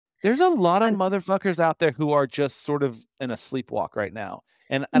There's a lot of And motherfuckers out there who are just sort of in a sleepwalk right now.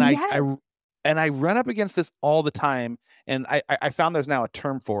 And yes. I run up against this all the time. And I found there's now a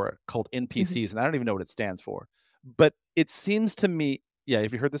term for it called Mhm. NPCs, and I don't even know what it stands for. But it seems to me, yeah,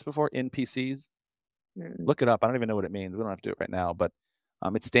 have you heard this before? NPCs? Mm. Look it up. I don't even know what it means. We don't have to do it right now, but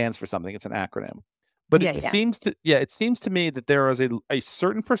it stands for something. It's an acronym. But Yeah, yeah. it seems to me that there is a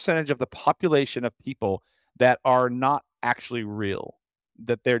certain percentage of the population of people that are not actually real,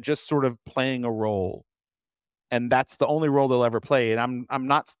 that they're just sort of playing a role, and that's the only role they'll ever play. And I'm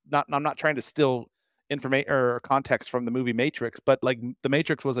not trying to steal information or context from the movie Matrix, but like the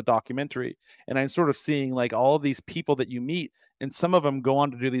Matrix was a documentary, and I'm sort of seeing like all of these people that you meet, and some of them go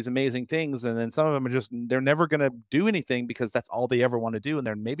on to do these amazing things, and then some of them are just they're never going to do anything because that's all they ever want to do, and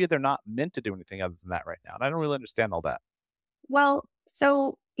they're not meant to do anything other than that right now. And I don't really understand all that. Well,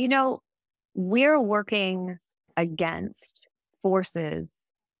 so, we're working against forces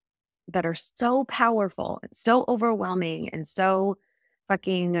that are so powerful and so overwhelming and so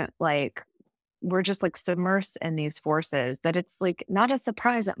fucking like we're just like submersed in these forces that it's like not a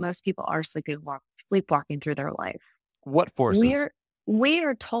surprise that most people are sleepwalking through their life. What forces? We're we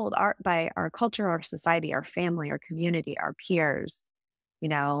are told by our culture, our society, our family, our community, our peers,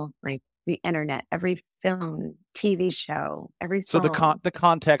 like the internet, every film, TV show, every So song. the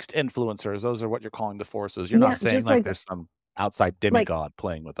context influencers, those are what you're calling the forces. You're Yeah, not saying just like there's some outside like demigod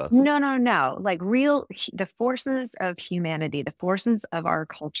playing with us. no, no, no. Like the forces of humanity, the forces of our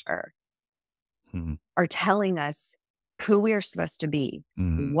culture Hmm. are telling us who we are supposed to be,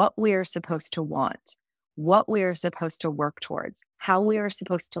 Mm. what we are supposed to want, what we are supposed to work towards, how we are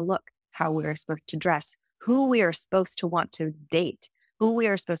supposed to look, how we are supposed to dress, who we are supposed to want to date, who we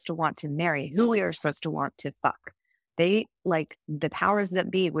are supposed to want to marry, who we are supposed to want to fuck. They like the powers that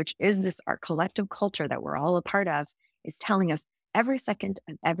be, which is this our collective culture that we're all a part of, is telling us every second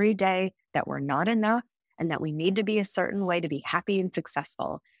of every day that we're not enough and that we need to be a certain way to be happy and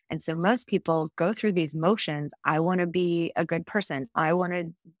successful. And so most people go through these motions. I want to be a good person. I want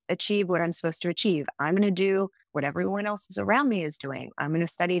to achieve what I'm supposed to achieve. I'm going to do what everyone else is around me is doing. I'm going to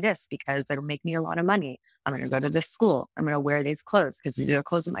study this because it'll make me a lot of money. I'm going to go to this school. I'm going to wear these clothes because these are the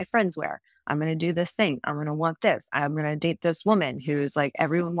clothes that my friends wear. I'm going to do this thing. I'm going to want this. I'm going to date this woman who's like,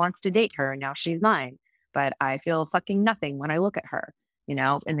 everyone wants to date her. And now she's mine. But I feel fucking nothing when I look at her,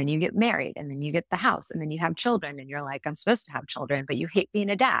 and then you get married and then you get the house and then you have children and you're like, I'm supposed to have children, but you hate being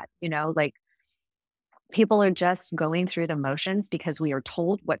a dad, like people are just going through the motions because we are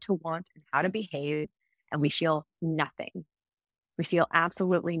told what to want and how to behave and we feel nothing. We feel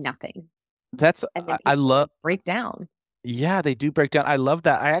absolutely nothing. That's And then I people love. break down. Yeah, they do break down. I love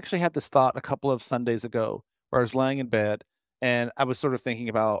that. I actually had this thought a couple of Sundays ago where I was laying in bed and I was sort of thinking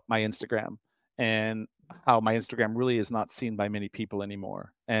about my Instagram and how my Instagram really is not seen by many people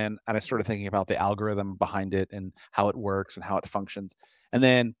anymore. And I started thinking about the algorithm behind it and how it works and how it functions. And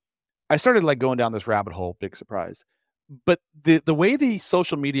then I started like going down this rabbit hole, big surprise. But the way the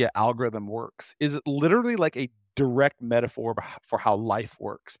social media algorithm works is literally like a direct metaphor for how life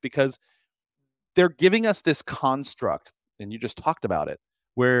works because they're giving us this construct, and you just talked about it,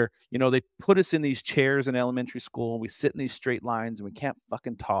 where they put us in these chairs in elementary school and we sit in these straight lines and we can't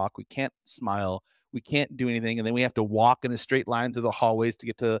fucking talk, we can't smile, we can't do anything, and then we have to walk in a straight line through the hallways to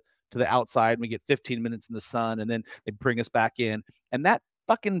get to the outside, and we get 15 minutes in the sun, and then they bring us back in, and that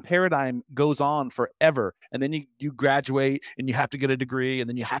fucking paradigm goes on forever. And then you graduate and you have to get a degree, and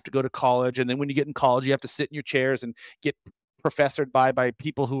then you have to go to college, and then when you get in college you have to sit in your chairs and get professored by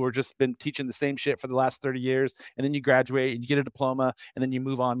people who are just been teaching the same shit for the last 30 years. And then you graduate and you get a diploma, and then you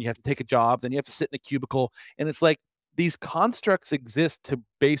move on, you have to take a job, then you have to sit in a cubicle. And it's like these constructs exist to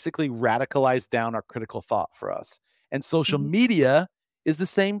basically radicalize down our critical thought for us. And social Mhm. media is the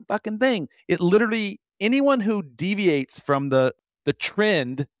same fucking thing. It literally, anyone who deviates from the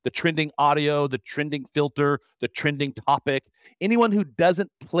trend, the trending audio, the trending filter, the trending topic, anyone who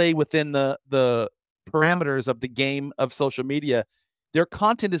doesn't play within the parameters of the game of social media, their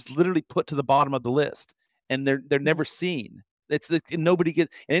content is literally put to the bottom of the list, and they're never seen. It's nobody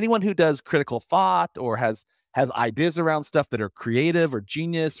gets, and anyone who does critical thought or has ideas around stuff that are creative or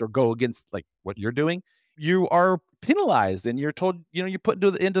genius or go against like what you're doing, you are penalized and you're told, you're put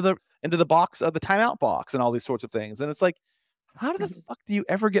into the box of the timeout box and all these sorts of things. And it's like, how the Mhm. fuck do you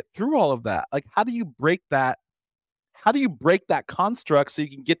ever get through all of that? Like, how do you break that? How do you break that construct so you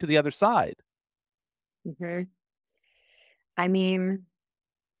can get to the other side? Mhm. I mean,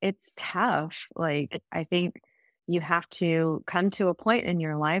 it's tough. Like, I think you have to come to a point in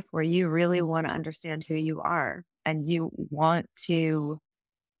your life where you really want to understand who you are and you want to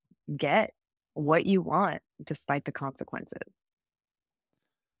get what you want despite the consequences.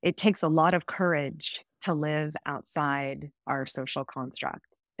 it takes a lot of courage to live outside our social construct.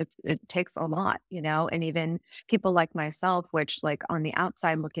 It takes a lot, you know, and even people like myself, which like on the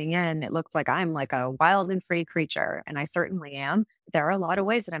outside looking in, it looks like I'm like a wild and free creature, and I certainly am. There are a lot of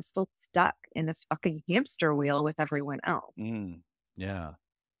ways that I'm still stuck in this fucking hamster wheel with everyone else. Mm, yeah.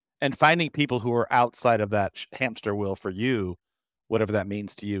 And finding people who are outside of that hamster wheel for you, whatever that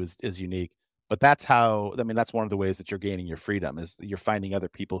means to you is unique. But that's how I mean, that's one of the ways that you're gaining your freedom is you're finding other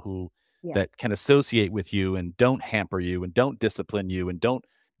people who Yeah, that can associate with you and don't hamper you and don't discipline you and don't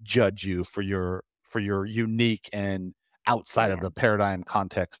judge you for your unique and outside of yeah. the paradigm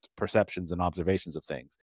context perceptions and observations of things.